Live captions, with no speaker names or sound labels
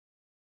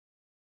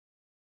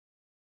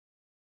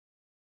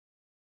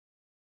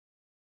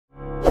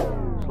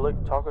Slick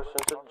talker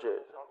since a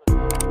jet.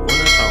 When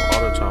it's time,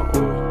 all the time,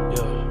 ooh,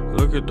 yeah.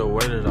 Look at the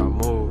way that I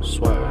move,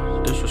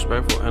 swag.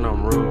 Disrespectful and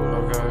I'm rude,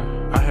 okay.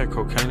 I had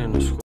cocaine in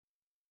the school.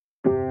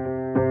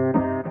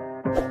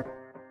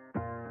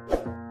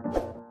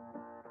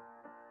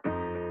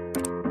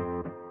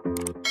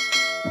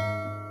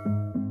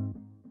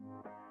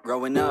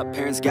 Growing up,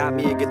 parents got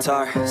me a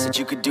guitar. Said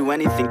you could do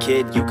anything,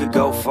 kid, you could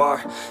go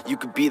far. You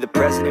could be the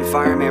president,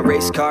 fireman,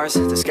 race cars.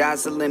 The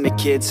sky's the limit,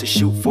 kid, so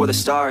shoot for the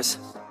stars.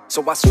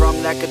 So I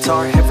strummed that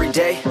guitar every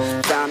day.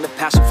 Found a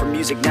passion for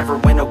music, never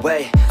went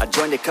away. I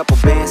joined a couple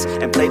bands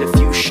and played a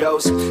few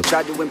shows.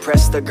 Tried to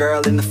impress the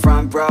girl in the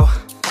front row.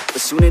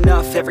 But soon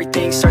enough,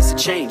 everything starts to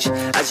change.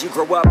 As you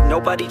grow up,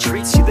 nobody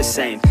treats you the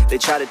same. They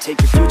try to take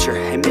your future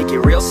and make it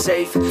real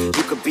safe.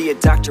 You could be a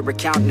doctor,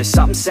 accountant, or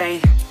something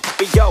sane.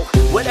 But yo,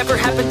 whatever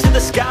happened to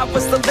the sky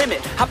was the limit.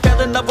 I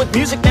fell in love with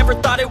music, never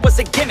thought it was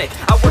a gimmick.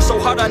 I worked so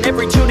hard on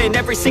every tune and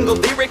every single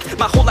lyric.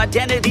 My whole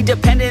identity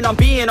depended on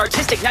being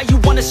artistic. Now you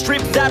wanna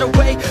strip that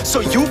away,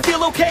 so you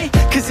feel okay?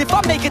 Cause if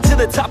I make it to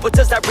the top, what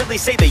does that really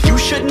say? That you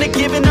shouldn't have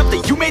given up,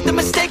 that you made the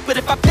mistake? But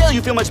if I fail,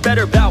 you feel much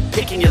better about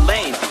picking your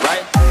lane,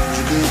 right?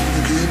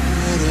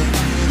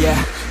 Yeah,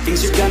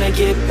 things are gonna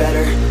get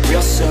better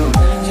real soon.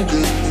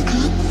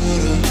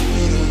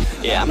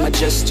 Yeah, I'ma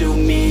just do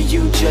me,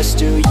 you just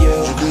do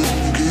you.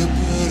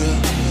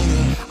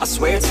 I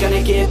swear it's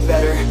gonna get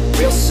better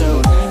real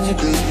soon.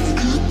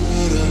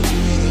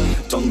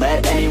 Don't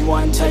let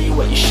anyone tell you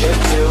what you should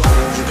do.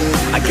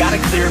 I got a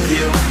clear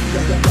view,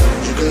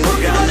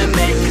 we're gonna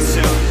make it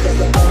soon.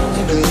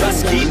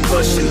 Just keep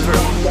pushing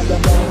through.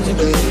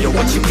 You're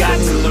what you got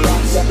to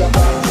lose.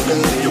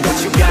 You're what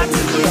you got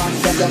to lose.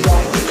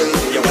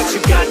 You're what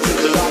you got to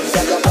lose.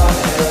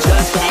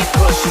 Just keep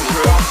pushing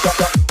through.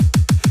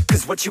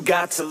 Cause what you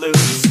got to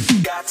lose,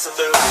 got to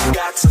lose,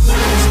 got to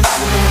lose,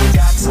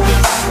 got to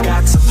lose,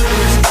 got to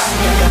lose,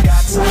 got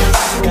to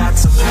lose, got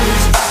to lose,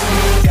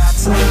 got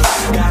to lose,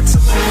 got to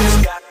lose,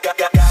 got to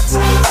lose,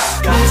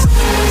 got to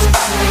lose,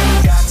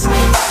 got to lose, got to lose,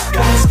 got to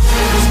lose,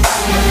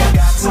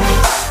 got to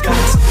lose,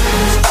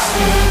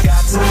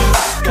 got to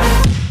lose.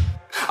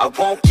 I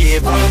won't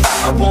give up,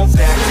 I won't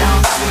back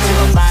down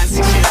till the line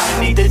sinks in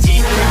underneath the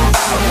deep ground.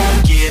 I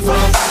won't give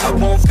up, I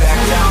won't back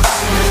down.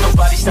 There's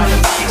nobody stopping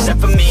me except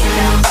for me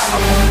now. I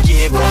won't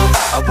give up,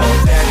 I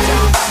won't back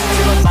down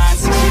till the line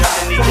sinks in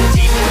underneath the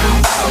deep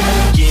ground. I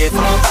won't give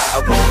up, I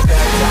won't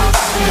back down.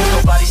 There's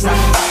nobody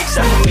stopping me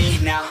except for me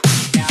now.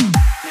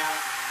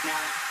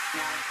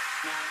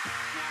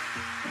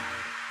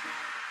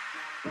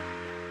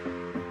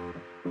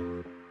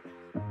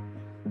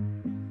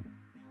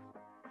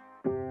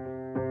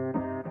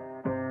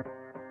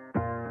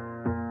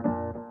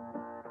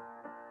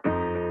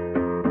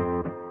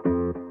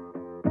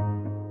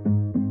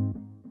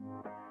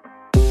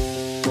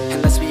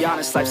 Be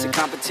honest, life's a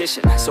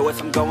competition. So if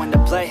I'm going to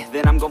play,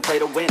 then I'm gonna play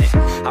to win it.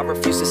 I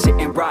refuse to sit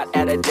and rot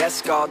at a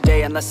desk all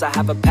day unless I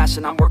have a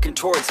passion I'm working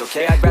towards,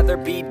 okay? I'd rather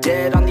be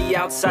dead on the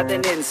outside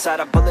than inside.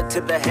 A bullet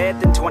to the head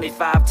than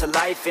 25 to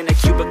life in a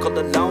cubicle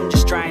alone,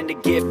 just trying to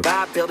get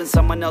by, building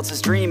someone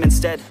else's dream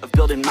instead of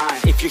building mine.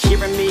 If you're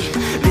hearing me,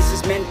 this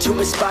is meant to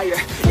inspire.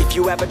 If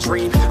you have a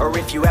dream or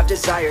if you have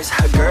desires,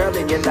 a girl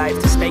in your life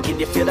that's making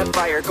you feel that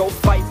fire, go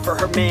fight for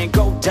her man,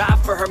 go die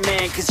for her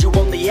man. Cause you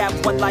only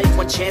have one life,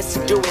 one chance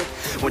to do it,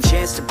 one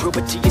chance to prove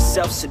it to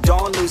yourself, so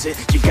don't lose it.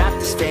 You got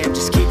this, fam,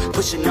 just keep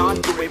pushing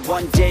on through it.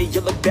 One day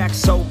you'll look back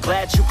so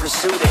glad you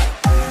pursued it.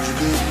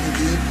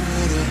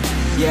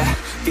 Yeah,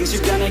 things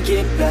are gonna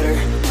get better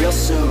real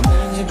soon.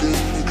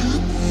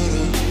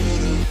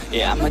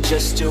 Yeah, I'ma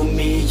just do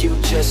me, you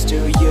just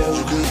do you.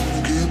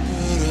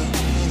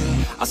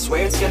 I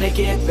swear it's gonna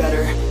get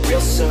better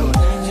real soon.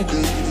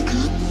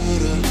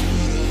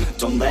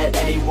 Don't let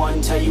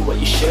anyone tell you what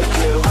you should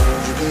do.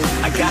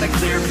 I got a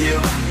clear view,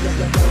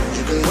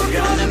 we're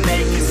gonna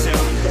make it soon.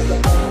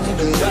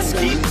 Just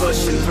keep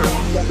pushing through.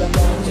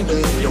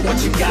 You're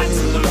what you got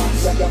to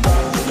lose.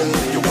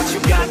 You're what you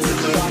got to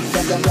lose.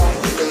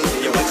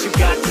 You're what you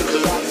got to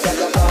lose.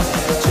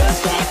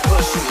 Just keep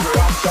pushing through.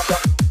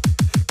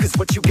 Cause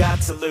what you got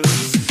to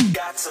lose,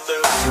 got to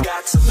lose,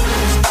 got to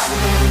lose,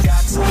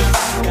 got to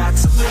lose, got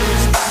to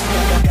lose,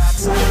 got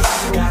to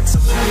lose, got to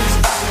lose,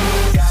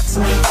 got to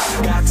lose,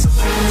 got to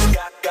lose,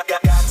 got to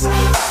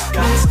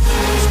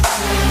lose,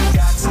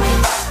 got to lose, got to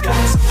lose, got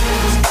to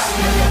lose,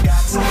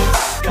 got to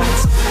lose,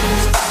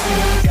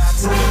 got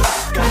to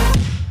lose.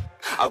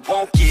 I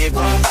won't give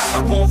up,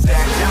 I won't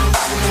back down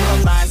till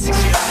the line sinks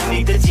in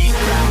underneath the deep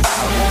ground.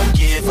 I won't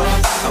give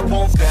up, I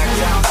won't back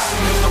down.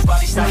 There's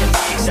nobody stopping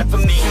me except for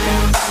me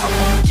now. I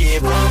won't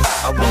give up,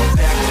 I won't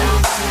back down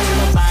till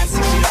the line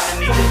sinks in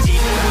underneath the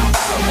deep ground.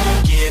 I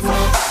won't give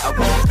up, I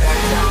won't back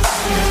down.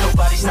 There's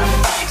nobody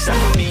stopping me except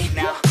for me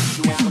now.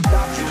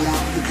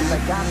 I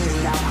got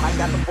this now. I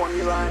got the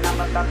formula and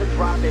I'm about to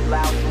drop it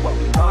loud. So what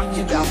we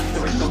talking about?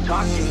 There is no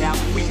talking now.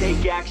 We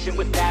take action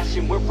with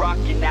passion, we're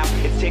rocking now.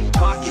 It's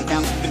tick-tocking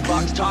now, the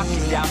clock's talking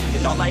down.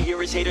 And all I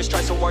hear is haters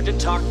try so hard to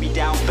talk me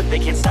down, but they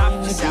can't stop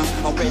the sound,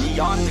 already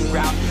on the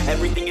ground.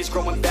 Everything is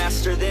growing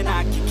faster than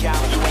I can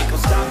count. You ain't gon'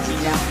 stop me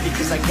now,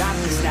 because I got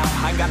this now.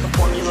 I got the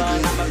formula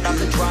and I'm about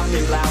to drop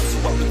it loud. So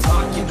what we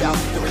talking about?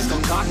 There is no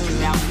talking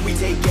now. We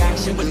take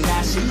action with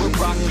passion, we're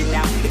rocking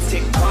now. It's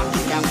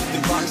tick-tocking now,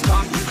 the clock's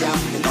talking down.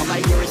 And all I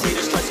hear is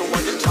haters try so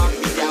hard to talk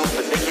me down,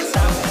 but they can't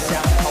stop the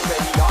sound,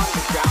 already on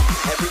the ground.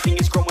 Everything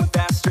is growing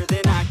faster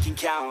than I can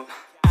count.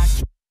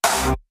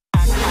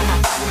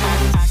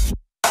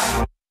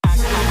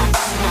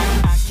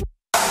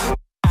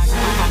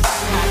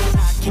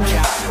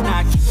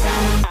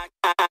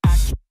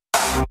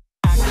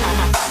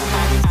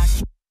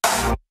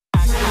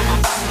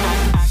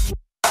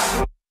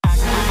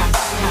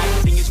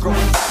 Everything is growing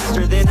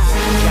faster than I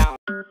can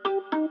count.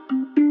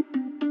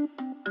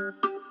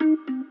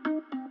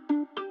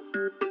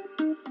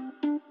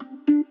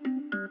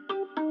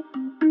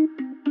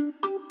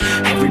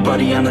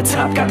 Everybody on the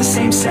top got the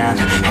same sound.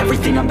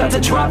 Everything I'm about to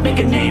drop, make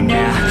a name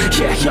now.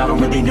 Yeah, y'all don't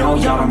really know,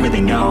 y'all don't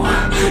really know.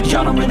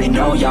 Y'all don't really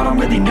know, y'all don't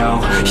really know.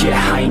 Yeah,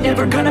 I ain't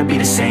never gonna be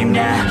the same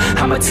now.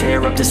 I'ma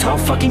tear up this whole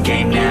fucking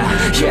game now.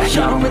 Yeah,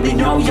 y'all don't really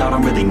know, y'all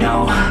don't really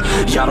know.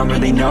 Y'all don't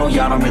really know,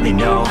 y'all don't really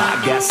know.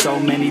 I got so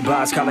many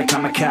bars, call it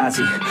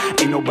kamikaze.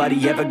 Ain't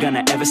nobody ever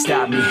gonna ever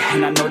stop me.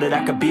 And I know that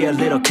I could be a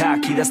little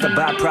cocky. That's the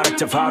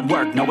byproduct of hard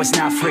work, no it's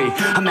not free.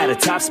 I'm at a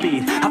top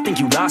speed, I think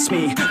you lost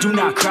me. Do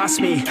not cross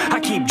me, I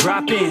keep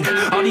dropping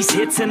all these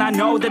hits and I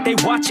know that they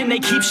watching. They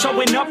keep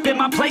showing up in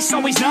my place,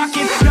 always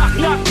knocking. Knock,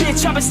 knock,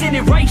 bitch, I've been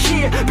standing right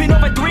here. Been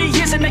over 3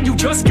 years and now you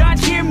just got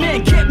here.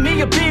 Man, get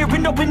me a beer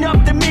and open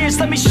up the mirrors.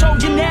 Let me show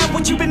you now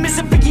what you've been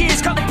missing for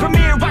years. Call it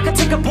premiere, I could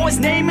take a boy's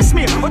name and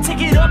smear, or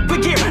take it up a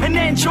gear and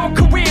end your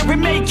career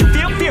and make you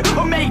feel fear,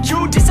 or make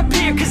you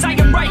disappear. Cause I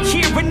am right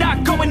here and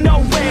not going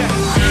nowhere.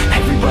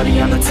 Everybody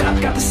on the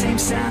top got the same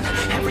sound.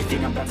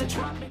 Everything I'm about to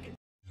drop.